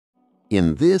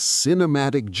In this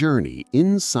cinematic journey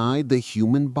inside the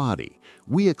human body,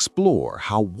 we explore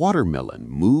how watermelon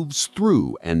moves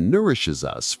through and nourishes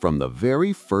us from the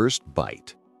very first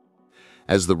bite.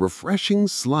 As the refreshing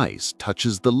slice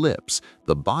touches the lips,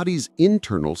 the body's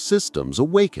internal systems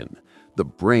awaken. The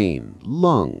brain,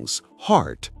 lungs,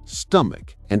 heart,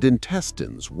 stomach, and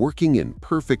intestines working in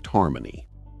perfect harmony.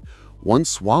 Once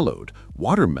swallowed,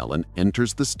 watermelon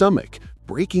enters the stomach,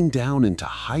 breaking down into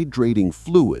hydrating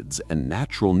fluids and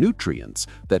natural nutrients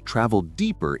that travel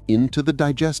deeper into the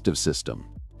digestive system.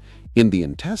 In the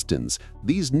intestines,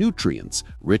 these nutrients,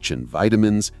 rich in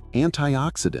vitamins,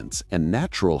 antioxidants, and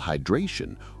natural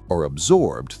hydration, are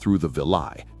absorbed through the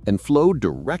villi and flow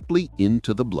directly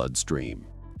into the bloodstream.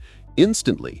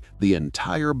 Instantly, the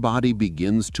entire body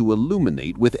begins to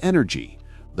illuminate with energy.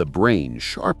 The brain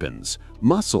sharpens,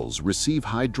 muscles receive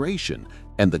hydration,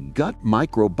 and the gut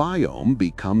microbiome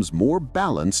becomes more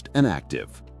balanced and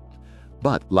active.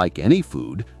 But like any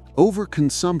food,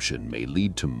 overconsumption may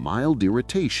lead to mild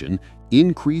irritation,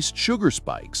 increased sugar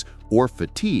spikes, or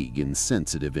fatigue in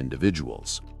sensitive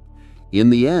individuals. In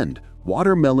the end,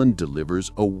 watermelon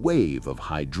delivers a wave of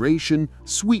hydration,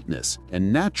 sweetness,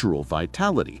 and natural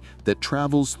vitality that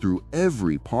travels through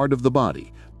every part of the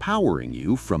body, powering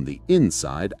you from the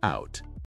inside out.